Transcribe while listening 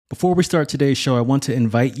Before we start today's show, I want to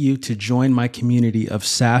invite you to join my community of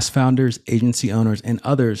SaaS founders, agency owners, and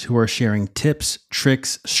others who are sharing tips,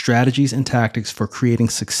 tricks, strategies, and tactics for creating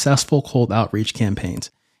successful cold outreach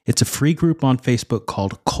campaigns. It's a free group on Facebook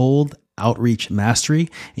called Cold Outreach Mastery,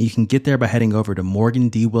 and you can get there by heading over to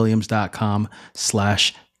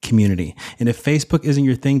morgandwilliams.com/community. And if Facebook isn't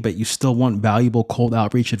your thing, but you still want valuable cold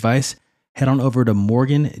outreach advice, head on over to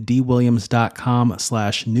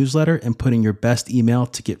morgandwilliams.com/newsletter and put in your best email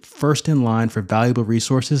to get first in line for valuable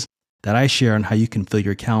resources that I share on how you can fill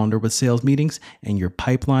your calendar with sales meetings and your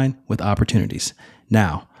pipeline with opportunities.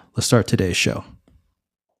 Now, let's start today's show.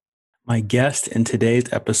 My guest in today's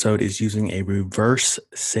episode is using a reverse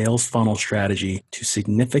sales funnel strategy to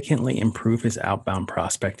significantly improve his outbound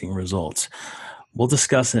prospecting results. We'll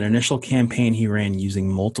discuss an initial campaign he ran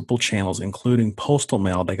using multiple channels, including postal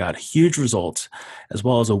mail that got huge results, as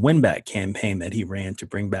well as a win-back campaign that he ran to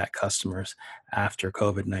bring back customers after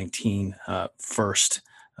COVID-19 first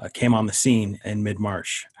came on the scene in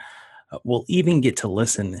mid-March. We'll even get to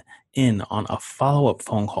listen in on a follow-up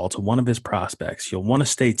phone call to one of his prospects. You'll want to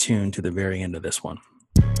stay tuned to the very end of this one.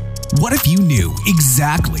 What if you knew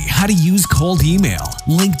exactly how to use cold email,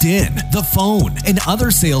 LinkedIn, the phone, and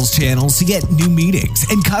other sales channels to get new meetings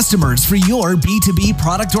and customers for your B2B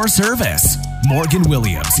product or service? Morgan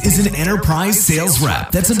Williams is an enterprise sales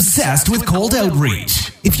rep that's obsessed with cold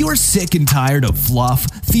outreach. If you're sick and tired of fluff,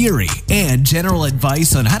 theory, and general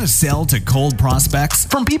advice on how to sell to cold prospects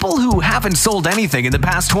from people who haven't sold anything in the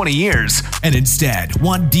past 20 years, and instead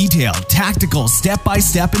want detailed, tactical,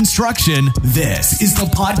 step-by-step instruction, this is the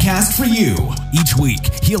podcast for you. Each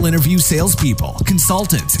week, he'll interview salespeople,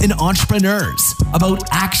 consultants, and entrepreneurs about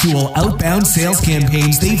actual outbound sales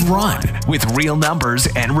campaigns they've run with real numbers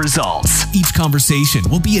and results. Each conversation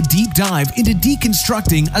will be a deep dive into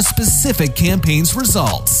deconstructing a specific campaign's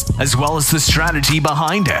results, as well as the strategy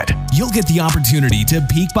behind it. You'll get the opportunity to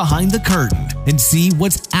peek behind the curtain and see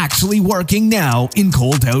what's actually working now in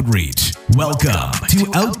cold outreach. Welcome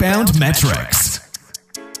to Outbound Metrics.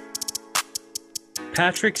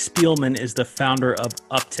 Patrick Spielman is the founder of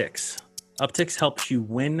Uptycs. Uptycs helps you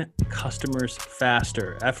win customers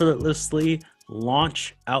faster, effortlessly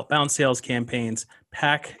launch outbound sales campaigns,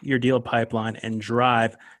 pack your deal pipeline, and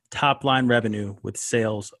drive top-line revenue with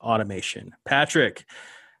sales automation. Patrick,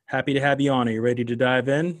 happy to have you on. Are you ready to dive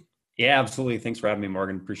in? Yeah, absolutely. Thanks for having me,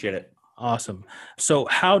 Morgan. Appreciate it. Awesome. So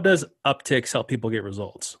how does Uptycs help people get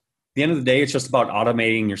results? At the end of the day, it's just about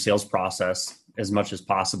automating your sales process as much as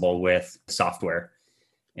possible with software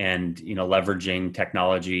and, leveraging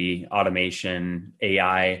technology, automation,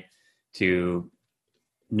 AI to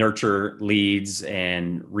nurture leads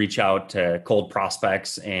and reach out to cold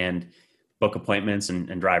prospects and book appointments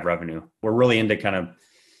and drive revenue. We're really into kind of,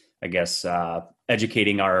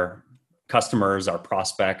 educating our customers, our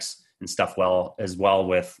prospects and stuff as well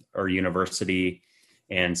with our university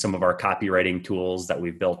and some of our copywriting tools that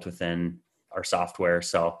we've built within our software.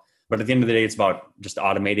 But at the end of the day, it's about just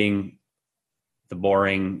automating the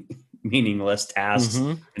boring, meaningless tasks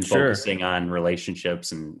and focusing on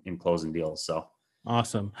relationships and closing deals. So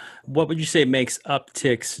awesome. What would you say makes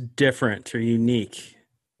Uptycs different or unique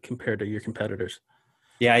compared to your competitors?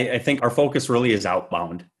 Yeah, I think our focus really is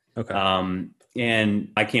outbound. Okay.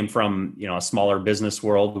 And I came from, a smaller business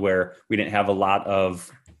world where we didn't have a lot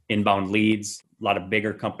of inbound leads. A lot of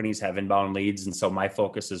bigger companies have inbound leads. And so my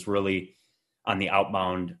focus is really on the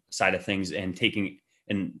outbound side of things and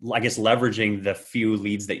leveraging the few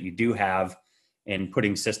leads that you do have and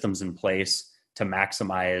putting systems in place to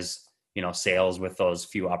maximize, sales with those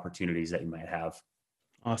few opportunities that you might have.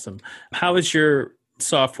 Awesome. How is your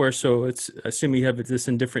software? So assume you have this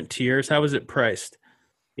in different tiers. How is it priced?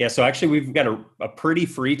 Yeah. So actually we've got a pretty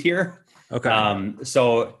free tier. Okay.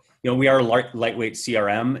 We are lightweight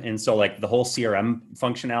CRM. And so the whole CRM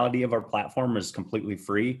functionality of our platform is completely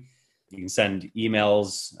free. You can send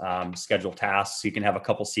emails, schedule tasks. You can have a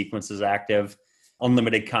couple sequences active,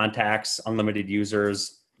 unlimited contacts, unlimited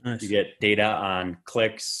users. Nice. You get data on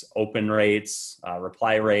clicks, open rates,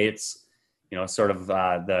 reply rates,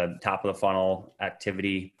 the top of the funnel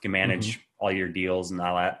activity. You can manage all your deals and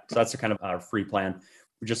all that. So that's kind of our free plan.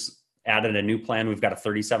 We just added a new plan. We've got a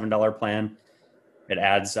 $37 plan. It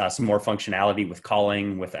adds some more functionality with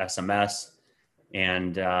calling, with SMS,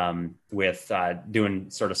 and with doing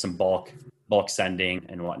sort of some bulk sending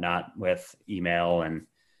and whatnot with email. And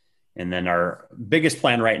then our biggest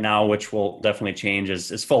plan right now, which will definitely change,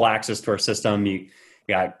 is full access to our system. You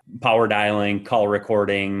got power dialing, call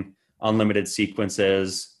recording, unlimited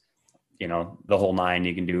sequences, the whole nine.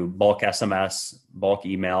 You can do bulk SMS, bulk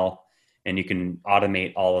email, and you can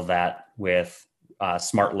automate all of that with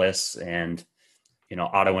smart lists and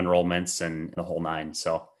auto enrollments and the whole nine.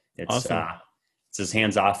 So Awesome. It's as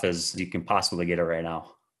hands off as you can possibly get it right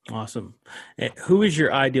now. Awesome. Who is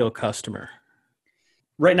your ideal customer?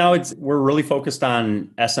 Right now, we're really focused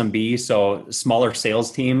on SMB, so smaller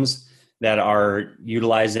sales teams that are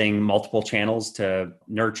utilizing multiple channels to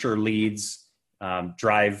nurture leads,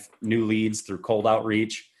 drive new leads through cold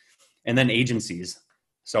outreach, and then agencies.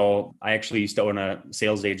 So I actually used to own a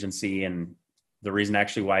sales agency, and the reason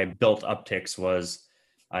actually why I built Uptycs was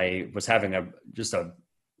I was having a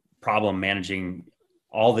problem managing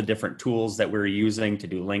all the different tools that we were using to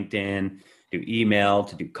do LinkedIn, do email,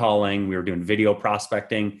 to do calling. We were doing video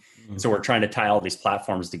prospecting. Mm-hmm. So we're trying to tie all these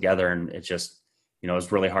platforms together, and it just, it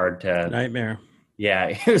was really hard to. Nightmare. Yeah,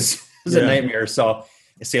 it was a nightmare. So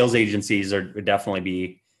sales agencies would definitely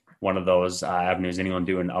be one of those avenues. Anyone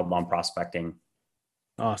doing outbound prospecting.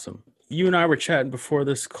 Awesome. You and I were chatting before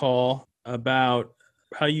this call about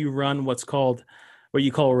how you run what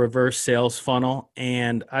you call a reverse sales funnel.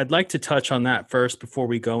 And I'd like to touch on that first before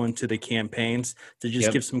we go into the campaigns, to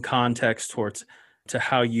just give some context to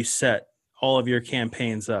how you set all of your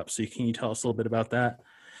campaigns up. So can you tell us a little bit about that?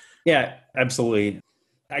 Yeah, absolutely.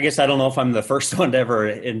 I guess I don't know if I'm the first one to ever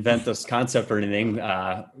invent this concept or anything,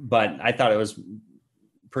 but I thought it was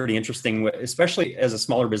pretty interesting, especially as a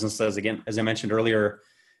smaller business, as I mentioned earlier,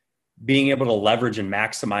 being able to leverage and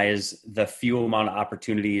maximize the few amount of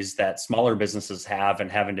opportunities that smaller businesses have and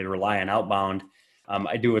having to rely on outbound.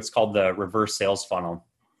 I do what's called the reverse sales funnel.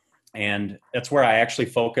 And that's where I actually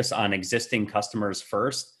focus on existing customers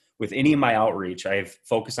first. With any of my outreach, I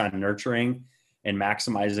focus on nurturing and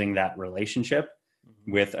maximizing that relationship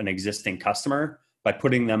with an existing customer by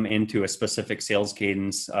putting them into a specific sales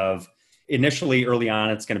cadence of initially early on,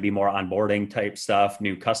 it's going to be more onboarding type stuff,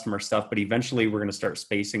 new customer stuff, but eventually we're going to start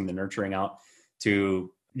spacing the nurturing out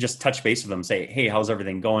to just touch base with them, say, hey, how's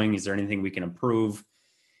everything going? Is there anything we can improve?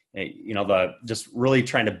 Just really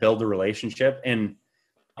trying to build a relationship. And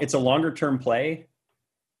it's a longer term play,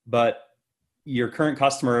 but your current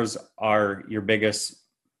customers are your biggest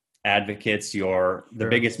advocates, the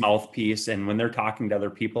biggest mouthpiece. And when they're talking to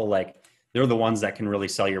other people, like, they're the ones that can really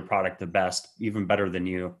sell your product the best, even better than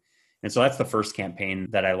you. And so that's the first campaign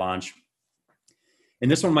that I launched. And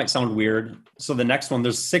this one might sound weird. So the next one,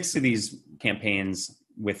 there's 6 of these campaigns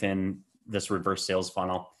within this reverse sales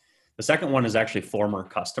funnel. The second one is actually former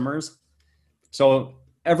customers. So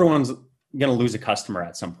everyone's going to lose a customer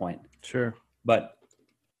at some point. Sure. But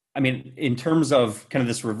I mean, in terms of kind of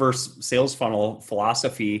this reverse sales funnel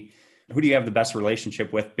philosophy, who do you have the best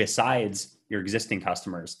relationship with besides your existing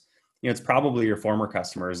customers? It's probably your former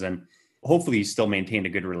customers, and hopefully you still maintain a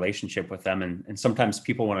good relationship with them. And sometimes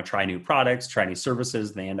people want to try new products, try new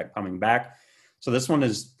services, they end up coming back. So this one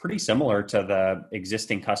is pretty similar to the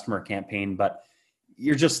existing customer campaign, but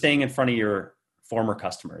you're just staying in front of your former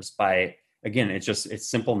customers by, again, it's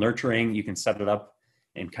simple nurturing. You can set it up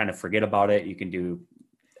and kind of forget about it. You can do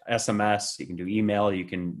SMS, you can do email, you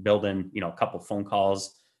can build in, a couple phone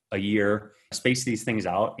calls a year, space these things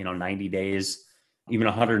out, 90 days, even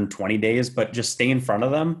 120 days, but just stay in front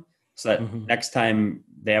of them so that next time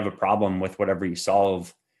they have a problem with whatever you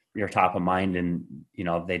solve, you're top of mind and,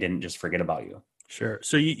 they didn't just forget about you. Sure.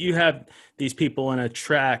 So you have these people on a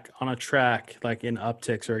track, like in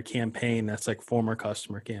Uptycs or a campaign that's like former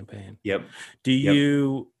customer campaign. Yep. Do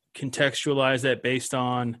you contextualize that based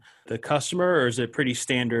on the customer, or is it pretty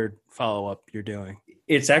standard follow-up you're doing?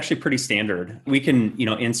 It's actually pretty standard. We can,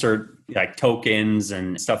 insert like tokens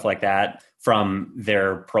and stuff like that from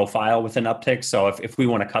their profile within Uptycs. So if we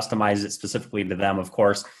want to customize it specifically to them, of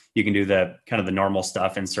course, you can do the kind of the normal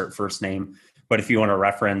stuff, insert first name. But if you want to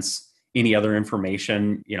reference any other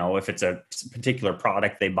information, if it's a particular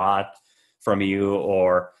product they bought from you,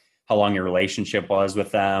 or how long your relationship was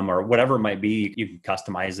with them, or whatever it might be, you can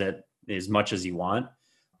customize it as much as you want.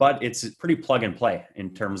 But it's pretty plug and play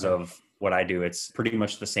in terms of what I do. It's pretty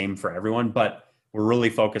much the same for everyone, but we're really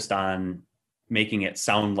focused on making it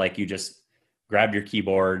sound like you just grabbed your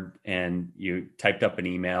keyboard and you typed up an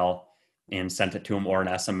email and sent it to them, or an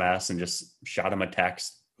SMS and just shot them a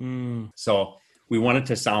text. So we want it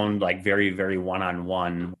to sound like very, very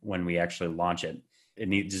one-on-one when we actually launch it. It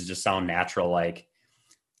needs to just sound natural, like,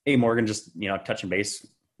 hey, Morgan, just, touching base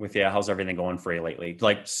with you. How's everything going for you lately?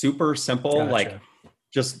 Like, super simple. Gotcha. Like,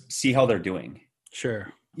 just see how they're doing.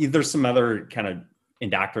 Sure. There's some other kind of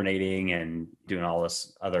indoctrinating and doing all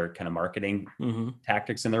this other kind of marketing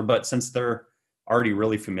tactics in there. But since they're already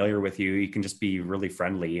really familiar with you, you can just be really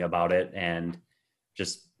friendly about it and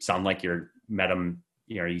just sound like you met them,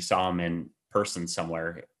 you saw them in person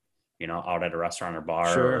somewhere, out at a restaurant or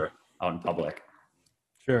bar, or out in public.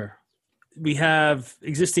 Sure. we have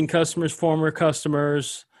existing customers, former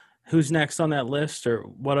customers. Who's next on that list, or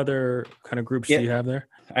what other kind of groups do you have there?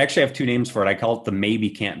 I actually have two names for it. I call it the maybe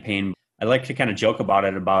campaign. I like to kind of joke about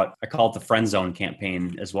it I call it the friend zone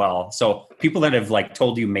campaign as well. So people that have like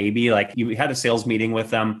told you maybe, like you had a sales meeting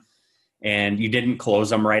with them and you didn't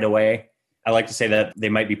close them right away. I like to say that they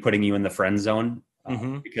might be putting you in the friend zone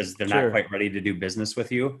because they're not quite ready to do business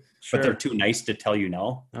with you, but they're too nice to tell you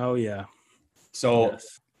no. Oh yeah. So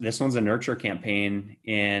this one's a nurture campaign,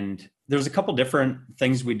 and there's a couple different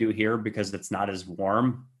things we do here because it's not as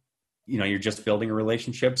warm. You know, you're just building a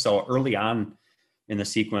relationship. So early on in the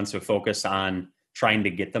sequence, we focus on trying to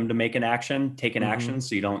get them to make an action, take an action,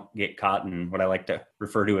 so you don't get caught in what I like to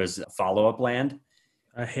refer to as follow-up land.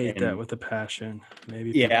 I hate that with a passion.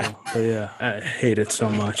 Maybe yeah, I hate it so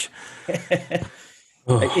much.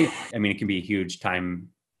 I mean, it can be a huge time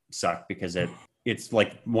suck because it's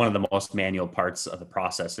like one of the most manual parts of the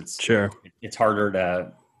process. It's harder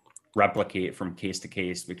to replicate from case to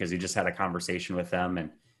case because you just had a conversation with them and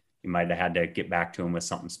you might have had to get back to them with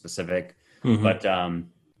something specific. But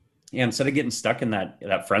instead of getting stuck in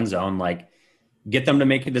that friend zone, like get them to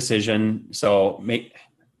make a decision. So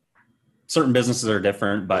certain businesses are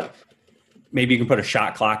different, but maybe you can put a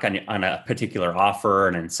shot clock on a particular offer,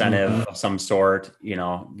 an incentive of some sort, you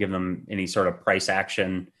know, give them any sort of price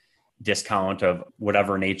action discount of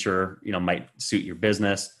whatever nature, you know, might suit your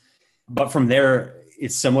business. But from there,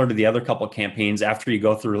 it's similar to the other couple of campaigns. After you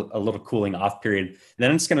go through a little cooling off period,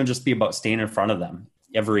 then it's going to just be about staying in front of them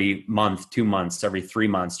every month, 2 months, every 3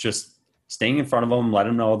 months, just staying in front of them, let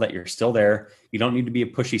them know that you're still there. You don't need to be a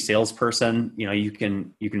pushy salesperson. You know, you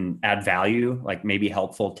can add value, like maybe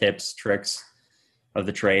helpful tips, tricks of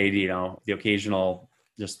the trade, you know, the occasional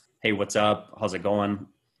just, hey, what's up? How's it going?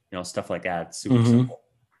 You know, stuff like that. It's super simple.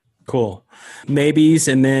 Cool. Maybes.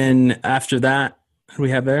 And then after that, what do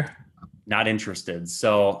we have there? Not interested.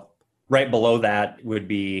 So right below that would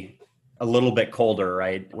be a little bit colder,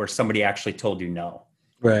 right? Where somebody actually told you no.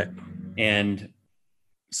 Right. And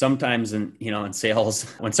sometimes in sales,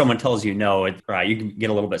 when someone tells you no, you can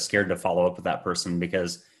get a little bit scared to follow up with that person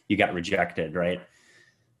because you got rejected, right?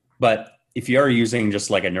 But if you are using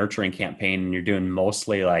just like a nurturing campaign and you're doing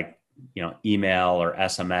mostly like, you know, email or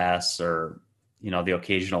SMS or, you know, the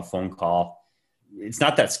occasional phone call, it's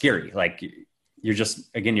not that scary. Like you're just,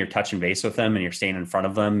 again, you're touching base with them and you're staying in front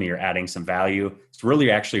of them. You're adding some value. It's really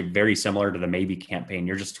actually very similar to the maybe campaign.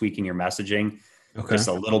 You're just tweaking your messaging just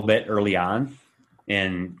a little bit early on.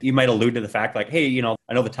 And you might allude to the fact like, hey, you know,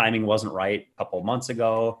 I know the timing wasn't right a couple of months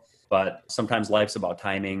ago, but sometimes life's about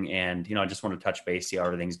timing. And, you know, I just want to touch base, see how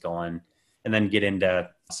everything's going, and then get into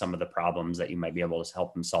some of the problems that you might be able to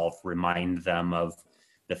help them solve, remind them of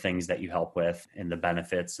the things that you help with and the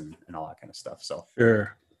benefits and all that kind of stuff. So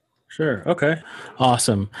Sure. Okay.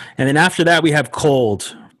 Awesome. And then after that, we have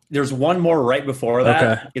cold. There's one more right before that.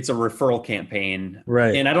 Okay. It's a referral campaign.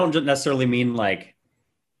 Right. And I don't necessarily mean like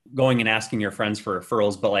going and asking your friends for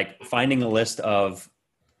referrals, but like finding a list of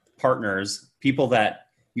partners, people that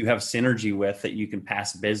you have synergy with that you can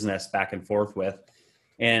pass business back and forth with.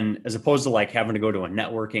 And as opposed to like having to go to a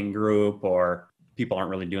networking group, or people aren't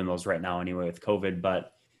really doing those right now anyway with COVID,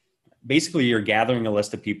 but basically you're gathering a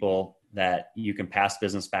list of people that you can pass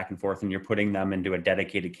business back and forth, and you're putting them into a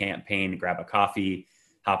dedicated campaign to grab a coffee,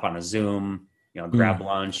 hop on a Zoom, you know, grab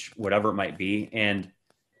lunch, whatever it might be. And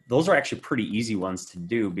those are actually pretty easy ones to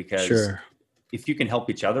do because if you can help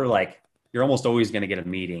each other, like you're almost always going to get a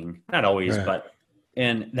meeting, not always, but,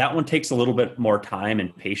 and that one takes a little bit more time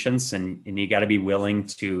and patience, and you got to be willing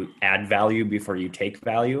to add value before you take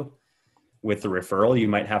value. With the referral, you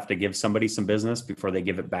might have to give somebody some business before they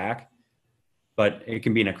give it back. But it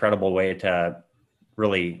can be an incredible way to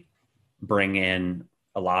really bring in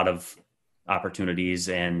a lot of opportunities,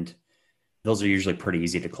 and those are usually pretty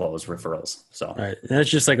easy to close, referrals. So right. That's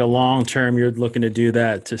just like a long term. You're looking to do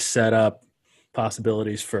that to set up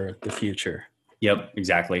possibilities for the future. Yep,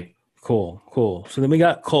 exactly. Cool. So then we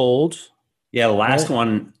got cold. Yeah, the last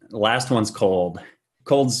one's cold.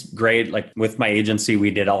 Cold's great. Like with my agency, we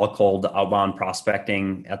did all cold outbound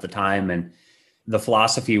prospecting at the time, and the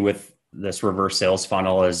philosophy with this reverse sales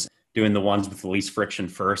funnel is doing the ones with the least friction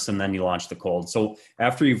first, and then you launch the cold. So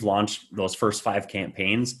after you've launched those first 5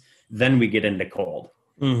 campaigns, then we get into cold.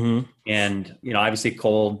 And, you know, obviously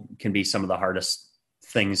cold can be some of the hardest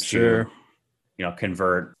things to, you know,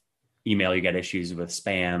 convert. Email, you get issues with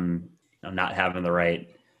spam, you know, not having the right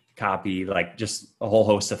copy, like just a whole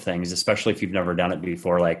host of things, especially if you've never done it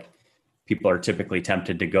before. Like people are typically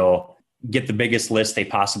tempted to go get the biggest list they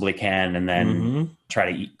possibly can and then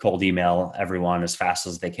try to cold email everyone as fast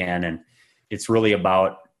as they can. And it's really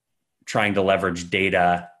about trying to leverage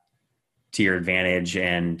data to your advantage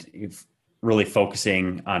and really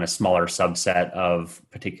focusing on a smaller subset of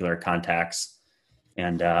particular contacts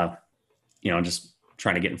and, just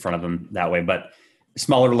trying to get in front of them that way. But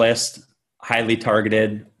smaller list, highly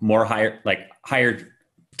targeted, higher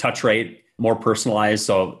touch rate, more personalized.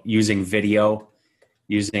 So using video,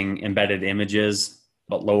 using embedded images,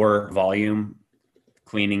 but lower volume,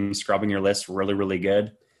 cleaning, scrubbing your list, really, really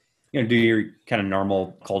good. Do your kind of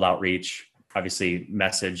normal cold outreach, obviously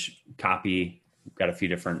message, copy. We've got a few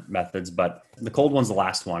different methods, but the cold one's the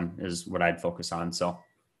last one is what I'd focus on. So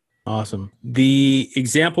awesome. The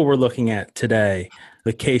example we're looking at today,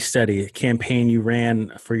 the case study campaign you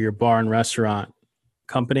ran for your bar and restaurant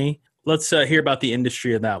company. Let's hear about the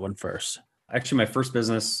industry of that one first. Actually, my first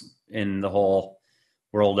business in the whole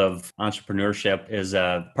world of entrepreneurship is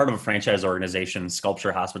part of a franchise organization,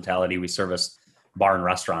 Sculpture Hospitality. We service bar and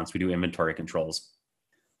restaurants. We do inventory controls.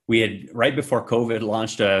 We had, right before COVID,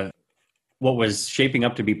 launched what was shaping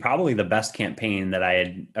up to be probably the best campaign that I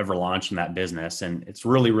had ever launched in that business. And it's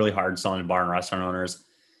really, really hard selling to bar and restaurant owners,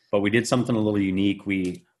 but we did something a little unique.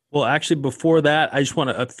 Well, actually, before that, I just want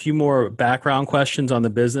a few more background questions on the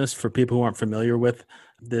business for people who aren't familiar with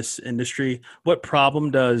this industry. What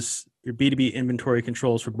problem does your B2B inventory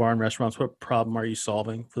controls for bar and restaurants, what problem are you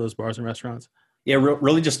solving for those bars and restaurants? Yeah,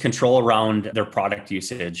 really just control around their product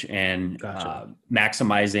usage and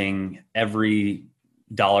maximizing every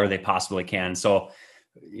dollar they possibly can. So,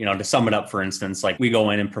 to sum it up, for instance, like we go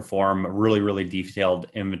in and perform a really, really detailed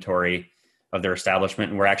inventory of their establishment,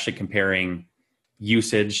 and we're actually comparing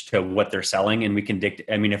usage to what they're selling. And we can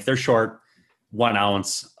if they're short 1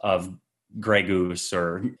 ounce of Grey Goose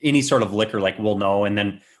or any sort of liquor, like we'll know, and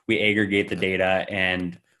then we aggregate the data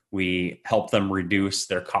and we help them reduce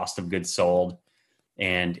their cost of goods sold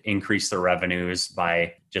and increase their revenues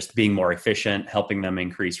by just being more efficient, helping them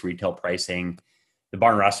increase retail pricing. The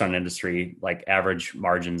bar and restaurant industry, like average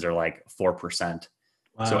margins are like 4%.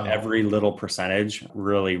 Wow. So every little percentage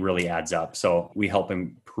really, really adds up. So we help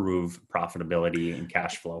improve profitability and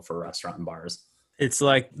cash flow for restaurant and bars. It's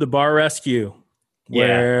like the bar rescue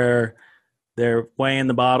where they're weighing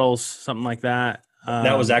the bottles, something like that.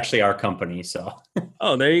 That was actually our company. So,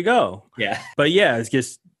 oh, there you go. Yeah. But yeah, it's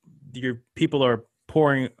just your people are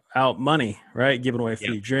pouring out money, right? Giving away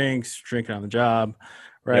free drinks, drinking on the job,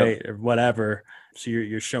 right? Or whatever. So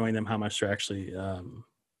you're showing them how much they're actually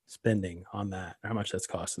spending on that, or how much that's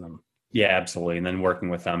costing them. Yeah, absolutely. And then working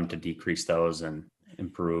with them to decrease those and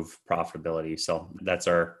improve profitability. So that's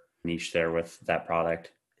our niche there with that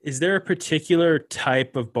product. Is there a particular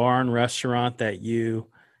type of bar and restaurant that you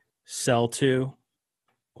sell to,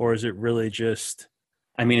 or is it really just?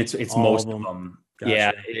 I mean, it's most of them. Gotcha.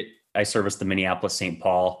 Yeah, I service the Minneapolis-St.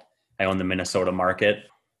 Paul. I own the Minnesota market.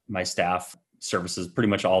 My staff services pretty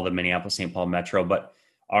much all the Minneapolis-St. Paul metro, but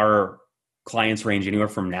our clients range anywhere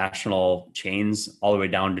from national chains all the way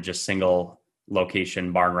down to just single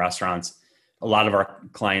location bar and restaurants. A lot of our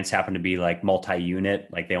clients happen to be like multi-unit,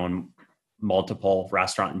 like they own multiple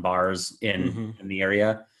restaurant and bars in the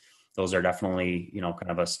area. Those are definitely, kind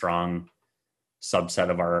of a strong subset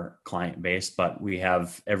of our client base, but we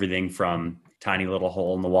have everything from tiny little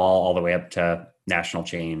hole in the wall all the way up to national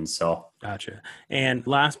chains. So gotcha. And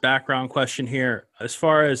last background question here, as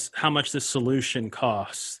far as how much the solution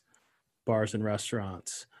costs bars and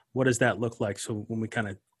restaurants, what does that look like? So when we kind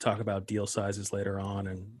of talk about deal sizes later on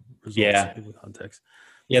and results in the context.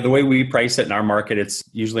 Yeah, the way we price it in our market, it's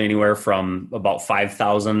usually anywhere from about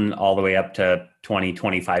 $5,000 all the way up to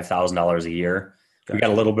 $25,000 a year. Gotcha. We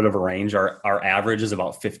got a little bit of a range. Our average is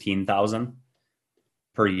about $15,000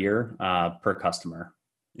 per year per customer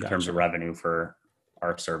in terms of revenue for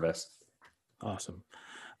our service. Awesome.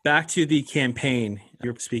 Back to the campaign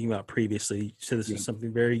you were speaking about previously. So this is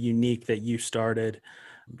something very unique that you started,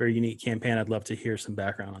 very unique campaign. I'd love to hear some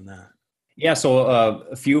background on that. Yeah, so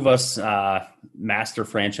a few of us master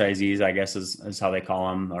franchisees, I guess is how they call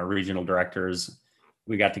them, our regional directors,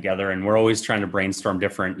 we got together and we're always trying to brainstorm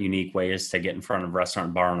different unique ways to get in front of restaurant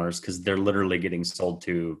and bar owners because they're literally getting sold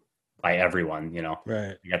to by everyone,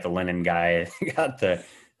 Right. You got the linen guy, you got the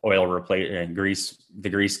oil the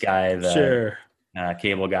grease guy, the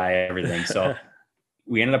cable guy, everything. So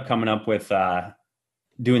we ended up coming up with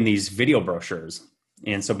doing these video brochures.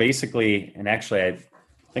 And so basically, and actually I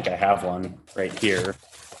think I have one right here.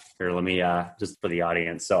 Here, let me just for the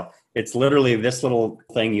audience. So it's literally this little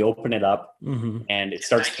thing. You open it up and it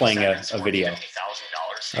starts playing a video.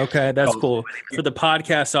 Okay, that's cool. For the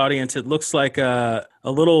podcast audience, it looks like a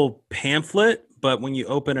little pamphlet, but when you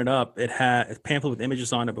open it up, it has a pamphlet with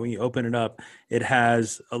images on it. But when you open it up, it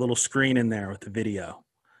has a little screen in there with the video.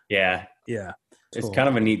 Yeah. Yeah. It's kind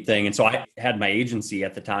of a neat thing. And so I had my agency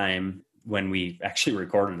at the time when we actually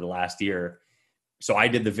recorded it last year. So I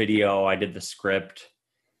did the video, I did the script,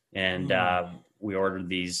 and we ordered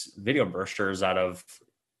these video brochures out of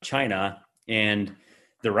China. And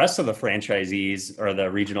the rest of the franchisees or the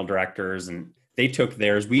regional directors, and they took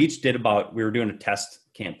theirs. We each did we were doing a test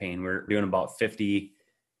campaign. We were doing about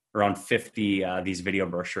around 50 these video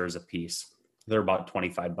brochures a piece. They're about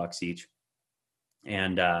 $25 each.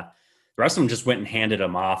 And the rest of them just went and handed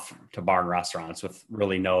them off to bar and restaurants with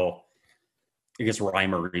really no, I guess,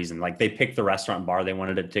 rhyme or reason. Like they picked the restaurant and bar they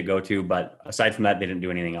wanted it to go to, but aside from that, they didn't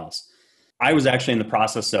do anything else. I was actually in the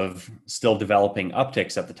process of still developing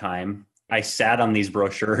Upticks at the time. I sat on these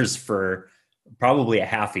brochures for probably a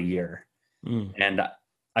half a year. And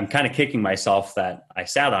I'm kind of kicking myself that I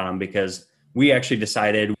sat on them, because we actually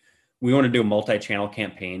decided we want to do a multi-channel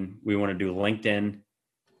campaign. We want to do LinkedIn,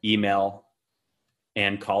 email,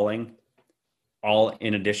 and calling, all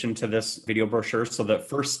in addition to this video brochure. So the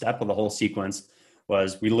first step of the whole sequence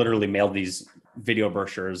was we literally mailed these video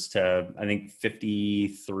brochures to, I think,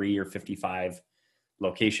 53 or 55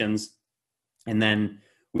 locations. And then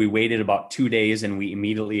we waited about 2 days and we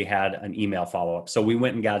immediately had an email follow-up. So we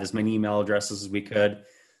went and got as many email addresses as we could.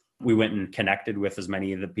 We went and connected with as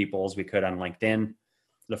many of the people as we could on LinkedIn.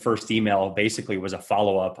 The first email basically was a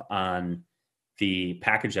follow-up on the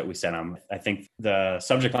package that we sent them. I think the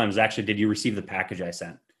subject line was actually, "Did you receive the package I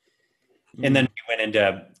sent?" And then we went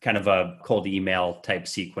into kind of a cold email type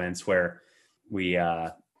sequence where we,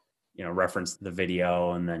 referenced the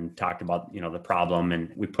video and then talked about, the problem.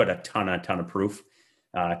 And we put a ton of proof,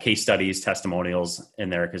 case studies, testimonials in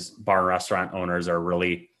there, because bar and restaurant owners are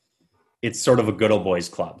really, it's sort of a good old boys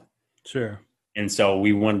club. Sure. And so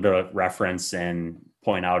we wanted to reference and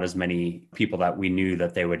point out as many people that we knew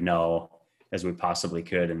that they would know as we possibly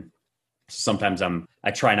could. And sometimes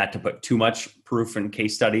I try not to put too much proof and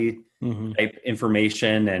case study type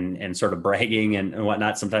information and sort of bragging and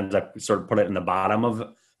whatnot. Sometimes I sort of put it in the bottom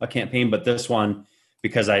of a campaign, but this one,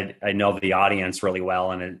 because I know the audience really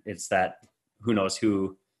well, and it's that who knows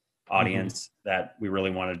who audience that we really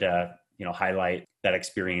wanted to, highlight that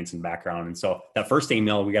experience and background. And so that first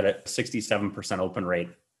email, we got a 67% open rate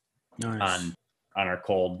on our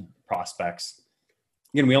cold prospects.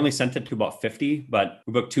 Again, we only sent it to about 50, but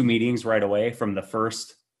we booked 2 meetings right away from the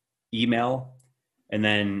first email, and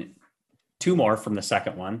then 2 more from the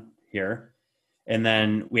second one here. And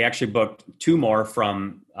then we actually booked 2 more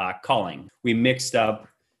from calling. We mixed up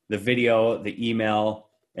the video, the email,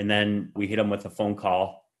 and then we hit them with a phone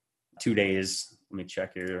call 2 days. Let me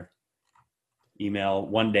check your email,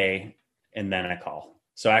 1 day, and then a call.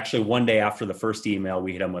 So actually 1 day after the first email,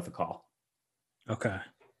 we hit them with a call. Okay.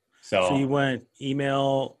 So you went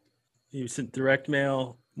email, you sent direct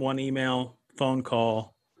mail, 1 email, phone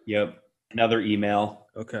call. Yep. Another email.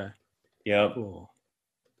 Okay. Yep. Cool.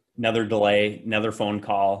 Another delay, another phone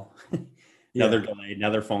call, another delay,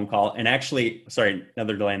 another phone call. And actually,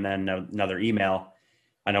 another delay and then another email.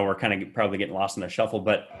 I know we're kind of probably getting lost in the shuffle,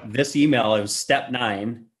 but this email, it was step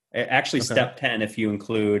 9, actually step 10, if you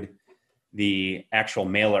include the actual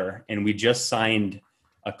mailer. And we just signed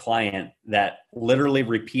a client that literally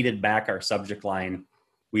repeated back our subject line.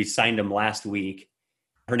 We signed him last week.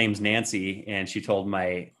 Her name's Nancy, and she told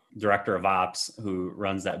my director of ops who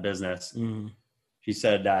runs that business, she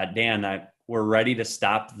said, Dan, we're ready to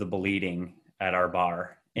stop the bleeding at our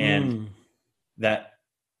bar. And that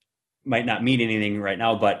might not mean anything right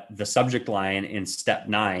now, but the subject line in step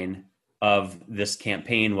 9 of this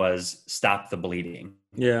campaign was "Stop the Bleeding."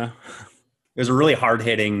 Yeah. It was a really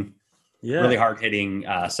hard-hitting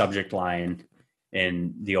subject line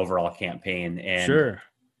in the overall campaign. And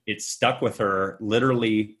it stuck with her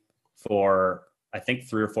literally for, I think,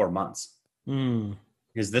 3 or 4 months.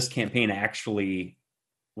 Because this campaign actually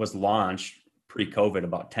was launched pre-COVID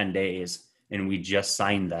about 10 days, and we just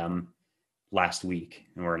signed them last week,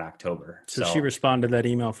 and we're in October. So she responded to that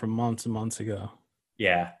email from months and months ago.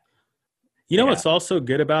 Yeah. You know what's also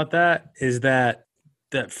good about that is that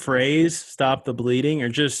phrase, "stop the bleeding," or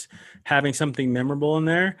just having something memorable in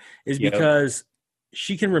there, is because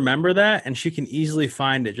she can remember that and she can easily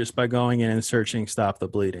find it just by going in and searching "stop the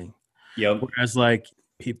bleeding." Yep. Whereas like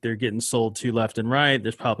they're getting sold to left and right.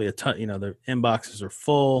 There's probably a ton, their inboxes are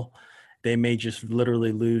full. They may just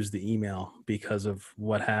literally lose the email because of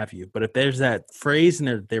what have you. But if there's that phrase in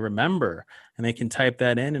there that they remember and they can type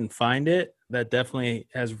that in and find it, that definitely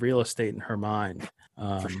has real estate in her mind.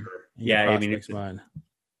 For sure. Yeah. I mean,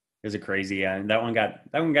 it's a crazy, and that one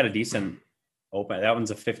got a decent open. That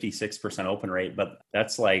one's a 56% open rate, but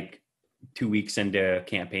that's like 2 weeks into a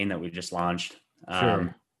campaign that we just launched.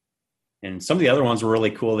 Sure. And some of the other ones were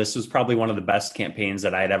really cool. This was probably one of the best campaigns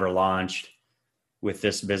that I had ever launched. with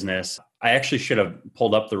this business. I actually should have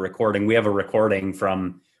pulled up the recording. We have a recording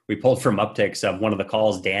we pulled from Upticks of one of the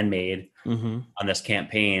calls Dan made on this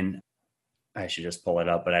campaign. I should just pull it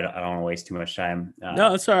up, but I don't want to waste too much time.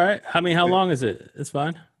 No, it's all right. I mean, how long is it? It's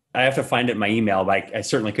fine. I have to find it in my email, but I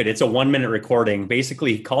certainly could. It's a 1-minute recording.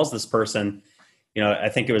 Basically, he calls this person, I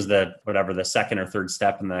think it was the second or third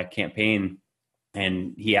step in the campaign.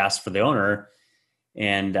 And he asked for the owner.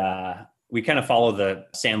 And we kind of follow the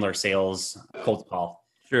Sandler sales cold call.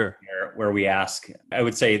 Sure. Where we ask, I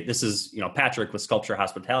would say, this is, Patrick with Sculpture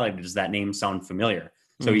Hospitality. Does that name sound familiar?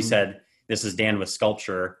 So he said, this is Dan with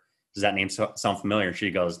Sculpture. Does that name sound familiar? And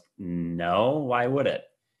she goes, no, why would it?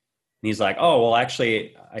 And he's like, oh, well,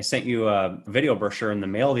 actually, I sent you a video brochure in the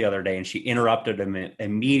mail the other day. And she interrupted him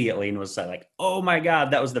immediately and was like, oh my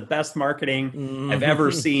God, that was the best marketing I've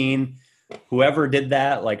ever seen. Whoever did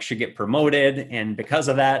that, should get promoted. And because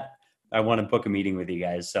of that, I want to book a meeting with you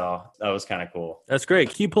guys. So that was kind of cool. That's great.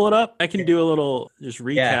 Can you pull it up? I can do a little just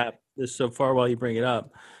recap this so far while you bring it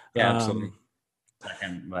up. Yeah, absolutely.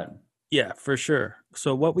 Yeah, for sure.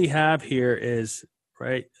 So what we have here is,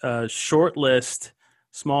 right, a short list,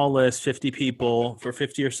 small list, 50 people, for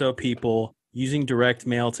 50 or so people, using direct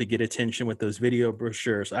mail to get attention with those video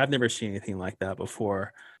brochures. I've never seen anything like that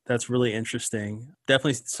before. That's really interesting.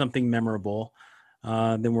 Definitely something memorable.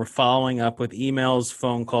 Then we're following up with emails,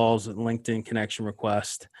 phone calls, and LinkedIn connection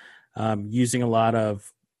request, using a lot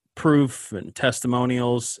of proof and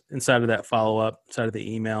testimonials inside of that follow-up, inside of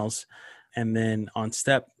the emails. And then on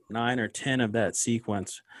step 9 or 10 of that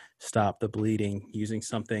sequence, stop the bleeding, using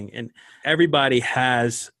something. And everybody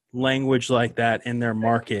has language like that in their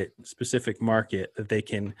market, specific market, that they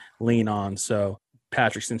can lean on. So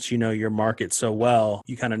Patrick, since you know your market so well,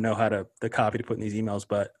 you kind of know the copy to put in these emails,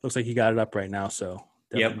 but it looks like you got it up right now. So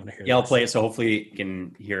yep. Yeah, I'll play it. So hopefully you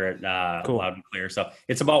can hear it cool. Loud and clear. So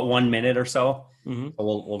it's about 1 minute or so. So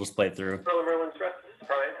we'll just play it through. Hello, Merlin's Rest. This is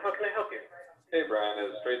Brian. How can I help you? Hey, Brian.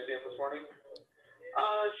 Is Tracy in this morning?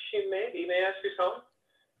 She may be. May I ask who's calling?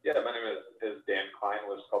 Yeah, my name is Dan Klein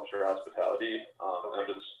with Sculpture Hospitality. I'm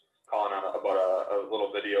just calling on about a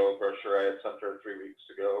little video brochure I had sent her 3 weeks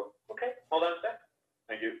ago. Okay, hold on a sec.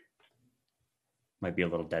 Thank you. Might be a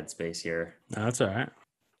little dead space here. No, that's all right.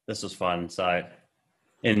 This was fun.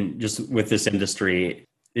 And just with this industry,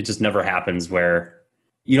 it just never happens where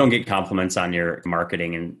you don't get compliments on your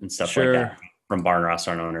marketing and stuff like that from bar and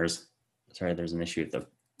restaurant owners. Sorry, there's an issue with the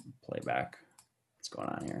playback. What's going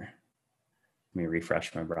on here? Let me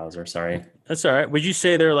refresh my browser. Sorry. That's all right. Would you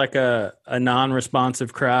say they're like a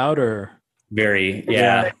non-responsive crowd or? Very,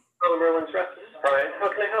 yeah. Hello, Merlin's Rest. This is Brian.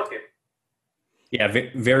 How can I help you? Yeah,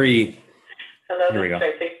 very. Hello, Here we go.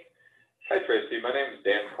 Tracy. Hi, Tracy. My name is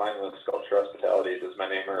Dan Klein with Sculpture Hospitality. Does my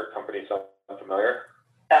name or company sound familiar?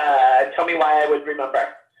 Tell me why I would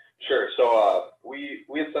remember. Sure. So we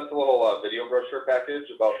had sent a little video brochure package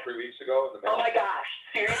about 3 weeks ago in the mail. Oh my gosh,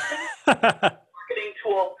 seriously? Marketing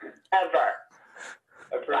tool ever.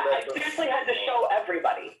 I've heard I that. seriously had to show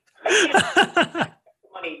everybody. I can't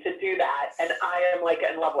money to do that, and I am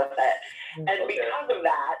in love with it. And because of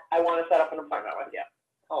that, I want to set up an appointment with you.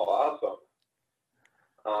 Oh, awesome.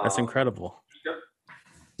 That's incredible.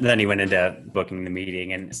 And then he went into booking the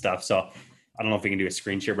meeting and stuff. So I don't know if we can do a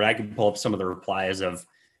screen share, but I can pull up some of the replies of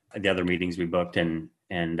the other meetings we booked, and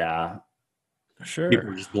sure, people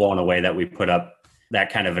were just blown away that we put up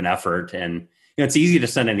that kind of an effort. And it's easy to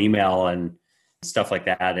send an email and stuff like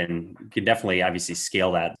that, and you can definitely obviously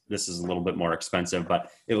scale that. This is a little bit more expensive, but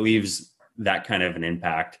it leaves that kind of an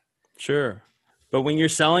impact. Sure. But when you're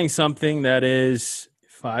selling something that is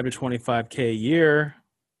 $5 to $25K a year,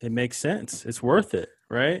 it makes sense. It's worth it,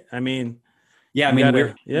 right? I mean, we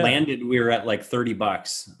were at like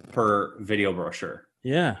 $30 per video brochure.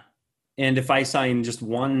 Yeah. And if I sign just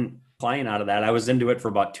one client out of that, I was into it for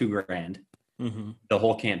about $2,000, the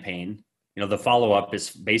whole campaign. The follow-up is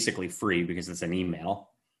basically free because it's an email.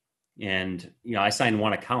 And, I signed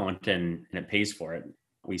one account and it pays for it.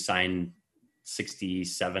 We signed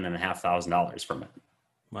 $67,500 from it.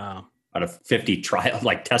 Wow. Out of 50 trial,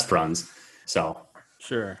 test runs. So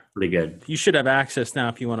sure. Pretty good. You should have access now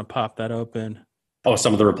if you want to pop that open. Oh,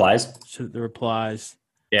 some of the replies? The replies.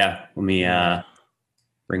 Yeah. Let me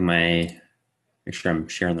make sure I'm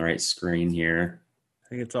sharing the right screen here. I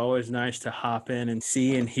think it's always nice to hop in and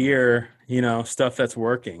see and hear, stuff that's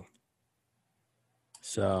working.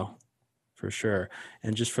 So for sure.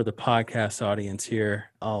 And just for the podcast audience here,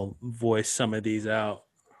 I'll voice some of these out.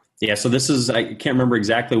 Yeah. So this is, I can't remember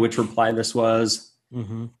exactly which reply this was,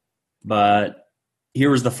 but here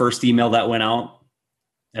was the first email that went out.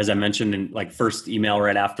 As I mentioned, in first email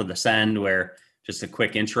right after the send, where just a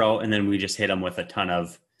quick intro, and then we just hit them with a ton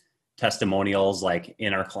of testimonials, like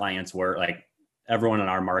in our clients where like everyone in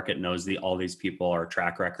our market knows all these people, our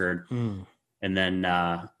track record. And then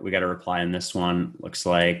we got a reply on this one. Looks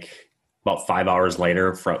like about 5 hours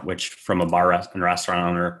later, which from a bar and restaurant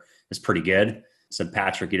owner is pretty good. Said,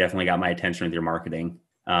 Patrick, you definitely got my attention with your marketing.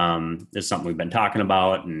 There's something we've been talking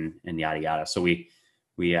about and yada, yada. So we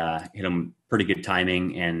hit them pretty good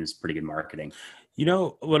timing and it's pretty good marketing. You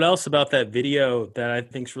know, what else about that video that I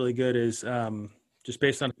think is really good is just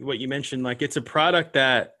based on what you mentioned, like it's a product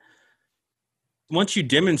that once you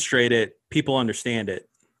demonstrate it, people understand it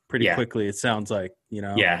pretty quickly. It sounds like, you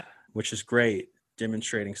know, which is great.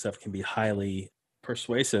 Demonstrating stuff can be highly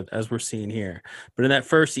persuasive, as we're seeing here. But in that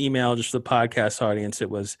first email, just for the podcast audience, it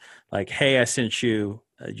was like, hey, I sent you,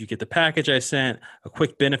 you get the package I sent, a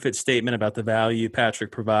quick benefit statement about the value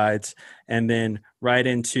Patrick provides, and then right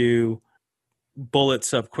into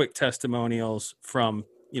bullets of quick testimonials from,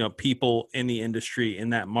 you know, people in the industry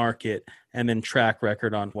in that market, and then track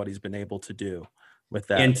record on what he's been able to do with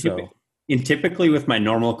that. And typically with my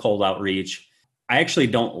normal cold outreach, I actually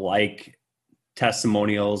don't like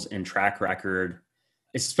testimonials and track record,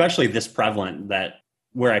 especially this prevalent, that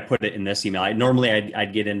where I put it in this email.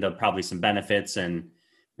 I'd get into probably some benefits and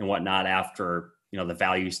whatnot after, you know, the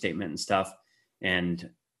value statement and stuff. And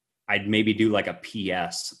I'd maybe do like a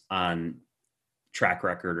PS on track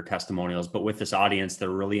record or testimonials. But with this audience, they're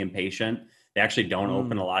really impatient. They actually don't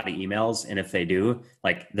open a lot of emails. And if they do,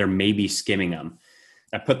 like they're maybe skimming them.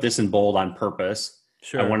 I put this in bold on purpose.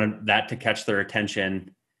 Sure. I wanted that to catch their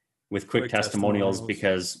attention with quick testimonials,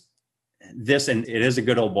 because this, and it is a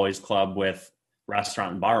good old boys club with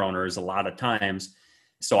restaurant and bar owners a lot of times.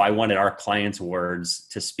 So I wanted our clients' words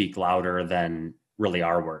to speak louder than really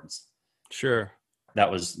our words. Sure.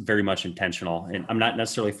 That was very much intentional. And I'm not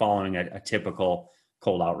necessarily following a typical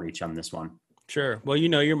cold outreach on this one. Sure. Well, you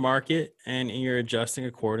know your market and you're adjusting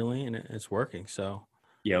accordingly and it's working. So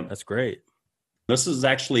yeah, that's great. This is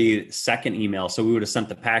actually second email. So we would have sent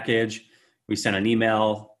the package. We sent an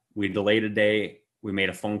email. We delayed a day. We made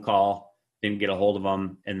a phone call, didn't get a hold of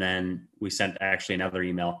them. And then we sent actually another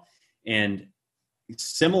email. And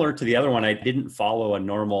similar to the other one, I didn't follow a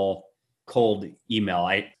normal cold email.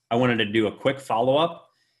 I wanted to do a quick follow-up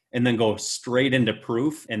and then go straight into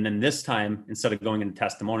proof. And then this time, instead of going into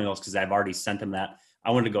testimonials, because I've already sent them that,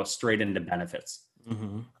 I wanted to go straight into benefits.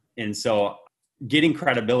 And so getting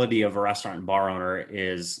credibility of a restaurant and bar owner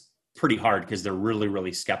is pretty hard because they're really,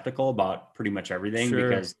 really skeptical about pretty much everything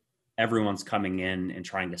because everyone's coming in and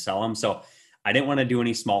trying to sell them. So I didn't want to do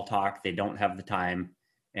any small talk. They don't have the time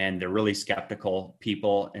and they're really skeptical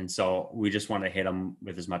people. And so we just want to hit them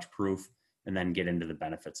with as much proof and then get into the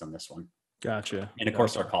benefits on this one. Gotcha. And of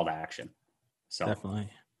course our call to action. So definitely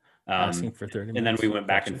asking for 30 minutes. And then we went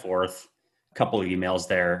back and forth, a couple of emails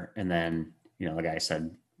there. And then, you know, the guy said,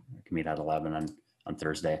 I can meet at 11 on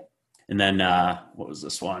Thursday. And then what was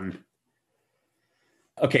this one?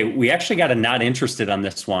 Okay, we actually got a not interested on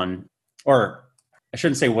this one, or I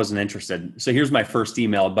shouldn't say wasn't interested. So here's my first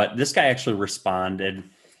email, but this guy actually responded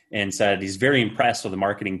and said he's very impressed with the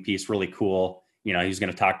marketing piece, really cool. You know, he's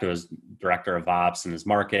going to talk to his director of ops and his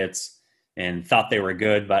markets and thought they were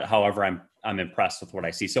good, but however, I'm impressed with what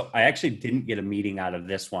I see. So I actually didn't get a meeting out of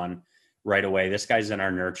this one right away. This guy's in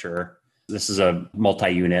our nurture. This is a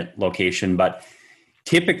multi-unit location, but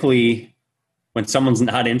typically when someone's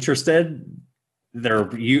not interested,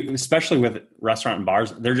 especially with restaurant and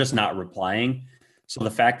bars, they're just not replying. So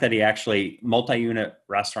the fact that he actually, multi-unit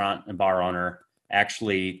restaurant and bar owner,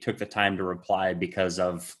 actually took the time to reply because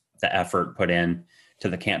of the effort put in to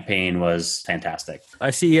the campaign was fantastic.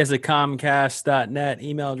 I see he has a Comcast.net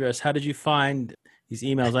email address. How did you find these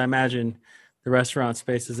emails? I imagine the restaurant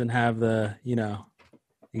space doesn't have the, you know,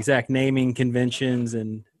 exact naming conventions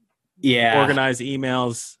and organized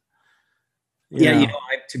emails. You know,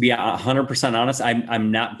 to be 100% honest,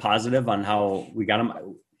 I'm not positive on how we got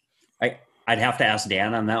them. I'd have to ask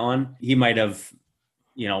Dan on that one. He might have,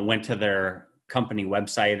 you know, went to their company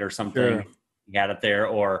website or something. Sure. He had it there.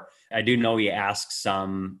 Or I do know he asked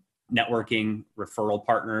some networking referral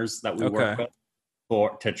partners that we work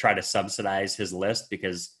with to try to subsidize his list,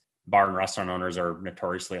 because bar and restaurant owners are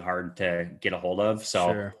notoriously hard to get a hold of.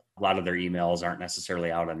 So a lot of their emails aren't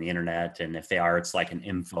necessarily out on the internet. And if they are, it's like an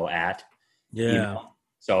info at. Email.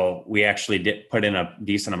 So we actually did put in a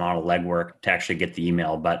decent amount of legwork to actually get the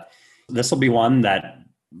email, but this will be one that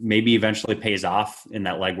maybe eventually pays off, and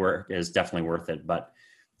that legwork is definitely worth it. But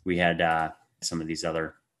we had some of these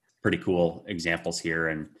other pretty cool examples here,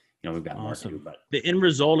 and you know, we've got more too. But the end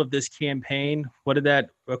result of this campaign, what did that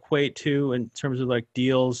equate to in terms of like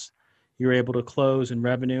deals you were able to close and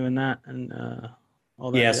revenue and that, and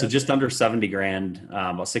all that? Yeah. So just under 70 grand,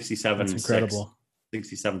 about 67. That's incredible.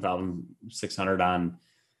 67,600 on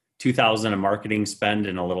 2,000 in marketing spend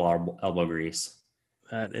and a little elbow grease.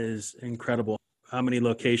 That is incredible. How many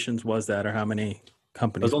locations was that, or how many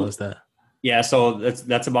companies was that? Yeah. So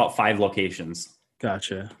that's about 5 locations.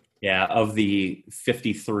 Gotcha. Yeah. Of the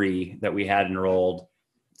 53 that we had enrolled.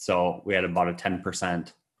 So we had about a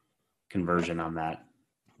 10% conversion on that.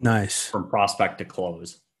 Nice. From prospect to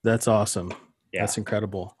close. That's awesome. Yeah. That's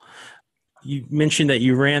incredible. You mentioned that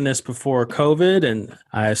you ran this before COVID, and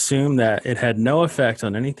I assume that it had no effect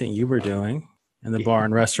on anything you were doing in the bar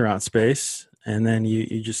and restaurant space. And then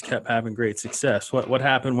you just kept having great success. What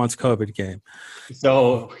happened once COVID came?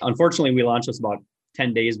 So unfortunately, we launched this about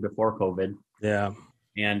 10 days before COVID. Yeah.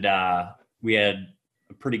 And we had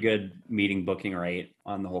a pretty good meeting booking rate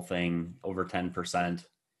on the whole thing, over 10%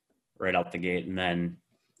 right out the gate. And then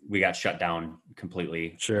we got shut down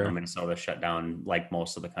completely. Sure. Minnesota shut down like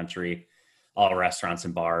most of the country, all restaurants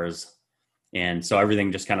and bars. And so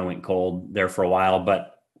everything just kind of went cold there for a while,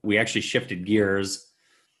 but we actually shifted gears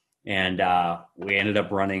and we ended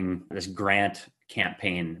up running this grant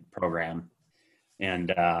campaign program.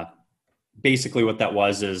 And basically what that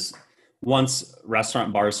was is once restaurant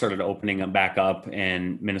and bars started opening them back up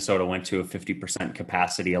and Minnesota went to a 50%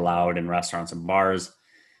 capacity allowed in restaurants and bars,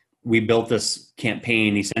 we built this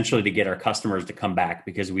campaign essentially to get our customers to come back,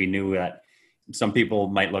 because we knew that some people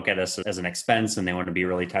might look at us as an expense and they want to be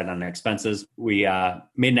really tight on their expenses. We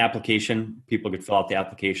made an application. People could fill out the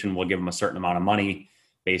application. We'll give them a certain amount of money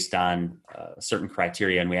based on certain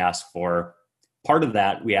criteria. And we asked for part of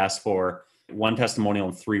that. We asked for 1 testimonial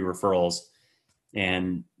and 3 referrals.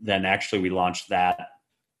 And then actually we launched that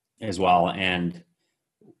as well. And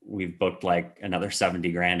we've booked like another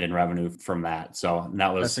 70 grand in revenue from that. So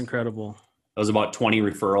that's incredible. It was about 20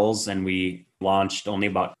 referrals, and we launched only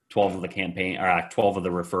about 12 of the campaign, or 12 of the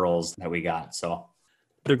referrals that we got. So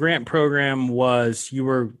the grant program was, you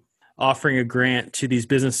were offering a grant to these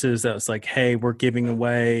businesses that was like, hey, we're giving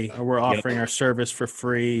away, or we're offering our service for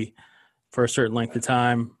free for a certain length of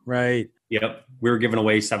time, right? Yep. We were giving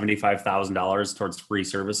away $75,000 towards free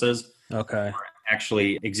services. Okay.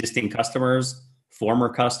 Actually existing customers, former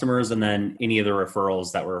customers, and then any of the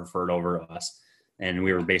referrals that were referred over to us. And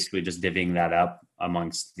we were basically just divvying that up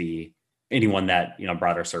amongst anyone that,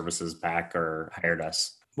 brought our services back or hired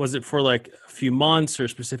us. Was it for like a few months or a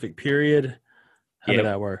specific period? How did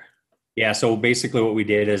that work? Yeah. So basically what we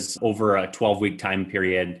did is over a 12-week time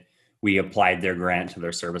period, we applied their grant to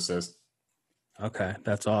their services. Okay.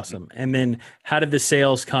 That's awesome. And then how did the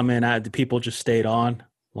sales come in? Did people just stayed on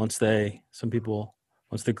once the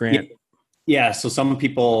grant? Yeah. So some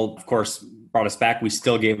people, of course, brought us back. We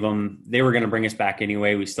still gave them, they were going to bring us back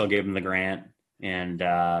anyway. We still gave them the grant, and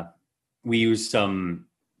we used some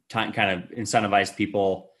time, kind of incentivized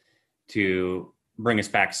people to bring us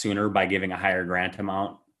back sooner by giving a higher grant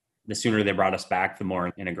amount. The sooner they brought us back, the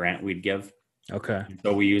more in a grant we'd give. Okay.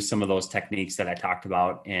 So we used some of those techniques that I talked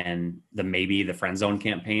about in the friend zone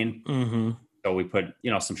campaign. Mm-hmm. So we put,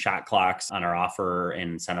 some shot clocks on our offer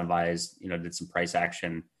and incentivized, did some price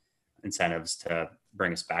action incentives to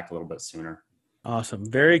bring us back a little bit sooner. Awesome.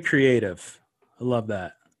 Very creative. I love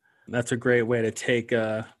that. That's a great way to take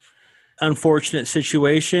a unfortunate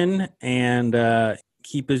situation and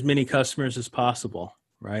keep as many customers as possible,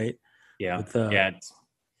 right? Yeah. With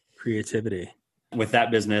creativity. With that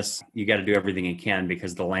business, you got to do everything you can,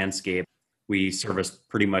 because the landscape, we service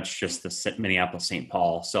pretty much just the Minneapolis, St.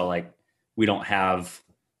 Paul. So like, we don't have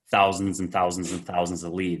thousands and thousands and thousands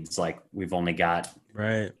of leads. Like, we've only got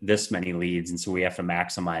this many leads. And so we have to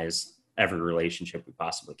maximize every relationship we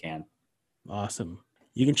possibly can. Awesome.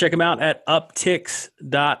 You can check them out at uptix.io.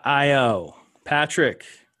 Patrick,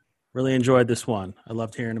 really enjoyed this one. I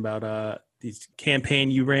loved hearing about these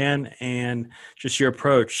campaign you ran and just your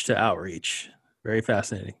approach to outreach. Very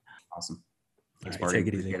fascinating. Awesome. Thanks, Marty. Take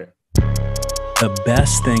it easy. Appreciate it. The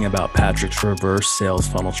best thing about Patrick's reverse sales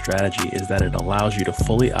funnel strategy is that it allows you to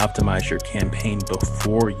fully optimize your campaign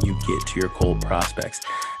before you get to your cold prospects.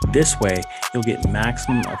 This way, you'll get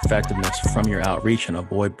maximum effectiveness from your outreach and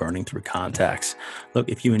avoid burning through contacts. Look,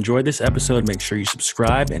 if you enjoyed this episode, make sure you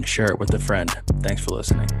subscribe and share it with a friend. Thanks for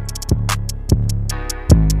listening.